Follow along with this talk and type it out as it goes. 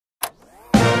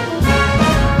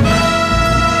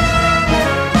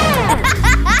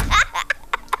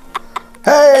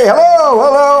Hey,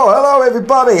 hello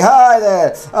everybody, hi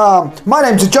there. My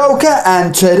name's Joker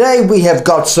and today we have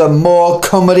got some more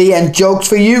comedy and jokes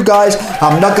for you guys.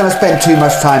 I'm not going to spend too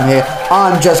much time here.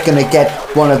 I'm just going to get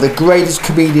one of the greatest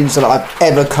comedians that I've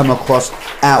ever come across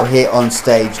out here on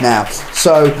stage now.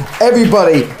 So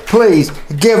everybody, please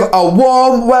give a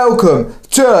warm welcome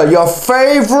to your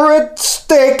favorite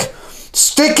stick,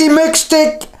 Sticky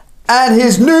McStick, and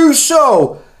his new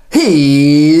show.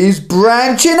 He's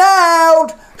branching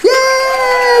out. Yeah.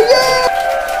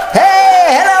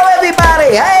 Hey, hello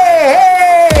everybody.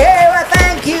 Hey.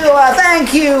 Well,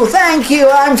 thank you.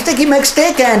 I'm Sticky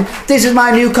McStick and this is my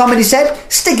new comedy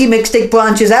set. Sticky McStick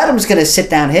branches out. I'm just going to sit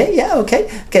down here. Yeah, okay.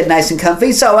 Get nice and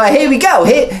comfy. So here we go.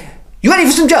 You ready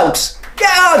for some jokes?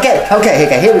 Yeah, okay,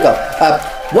 here we go.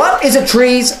 What is a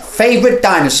tree's favorite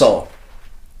dinosaur?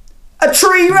 A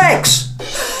tree Rex.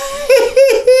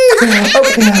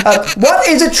 What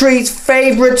is a tree's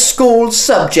favorite school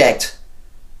subject?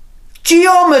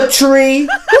 Geometry.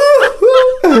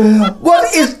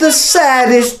 What is the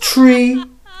saddest tree?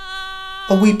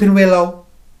 A weeping willow.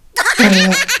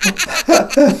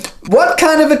 What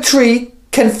kind of a tree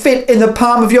can fit in the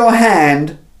palm of your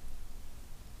hand?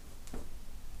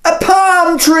 A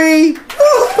palm tree.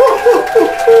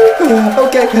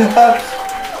 Okay.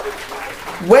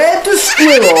 Where do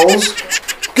squirrels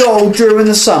go during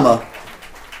the summer?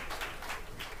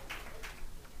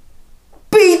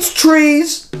 Beech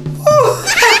trees.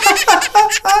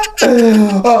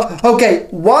 Okay,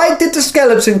 why did the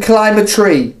skeleton climb a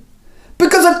tree?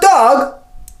 Because a dog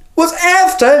was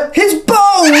after his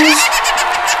bones.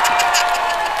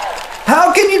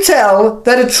 How can you tell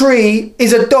that a tree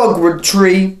is a dogwood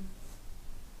tree?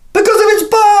 Because of its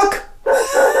bark.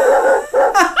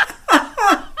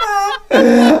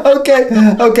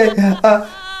 Okay.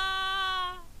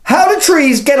 How do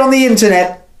trees get on the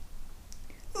internet?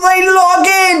 They log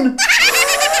in.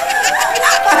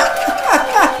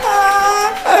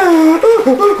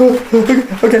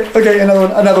 Okay,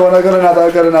 another one. I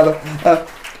got another.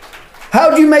 How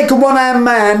do you make a one-armed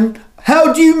man?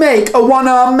 How do you make a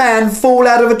one-armed man fall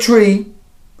out of a tree?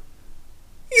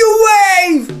 You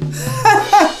wave.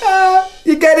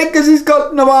 You get it? Because he's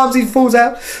got no arms, he falls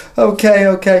out. Okay.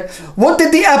 What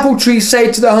did the apple tree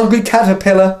say to the hungry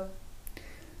caterpillar?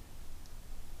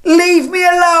 Leave me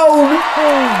alone.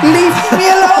 Leave me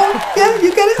alone. Yeah,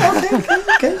 you get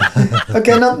it?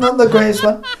 Okay, not the greatest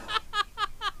one.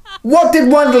 What did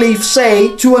one leaf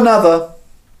say to another?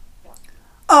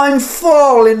 I'm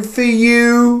falling for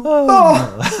you. Oh.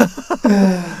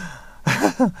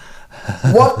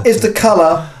 What is the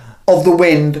colour of the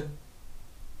wind?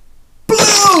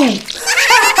 Blue.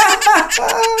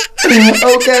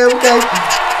 Okay.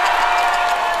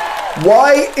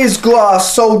 Why is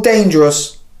grass so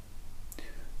dangerous?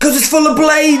 Because it's full of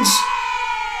blades.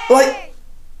 Like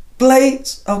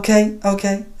blades. Okay.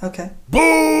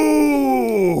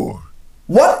 Boo!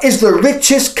 What is the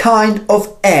richest kind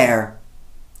of air?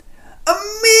 A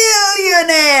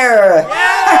millionaire.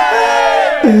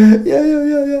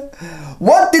 Yeah.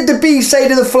 What did the bee say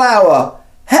to the flower?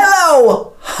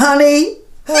 Hello, honey.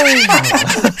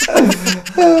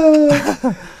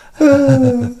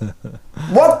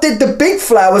 What did the big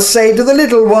flower say to the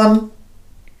little one?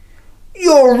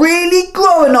 You're really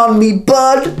growing on me,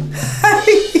 bud.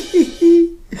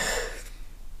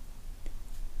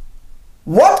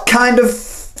 What kind of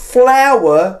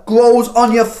flower grows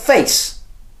on your face?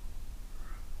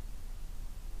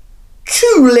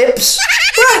 Tulips.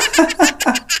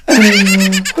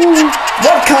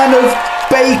 What kind of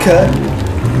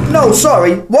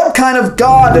what kind of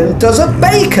garden does a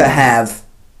baker have?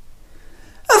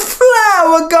 A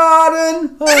flower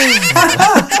garden.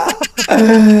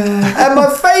 And my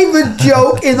favourite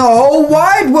joke in the whole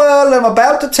wide world I'm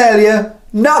about to tell you.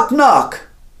 Knock knock.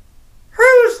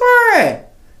 Who's there?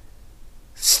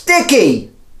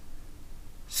 Sticky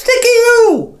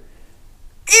who?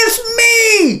 It's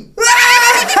me.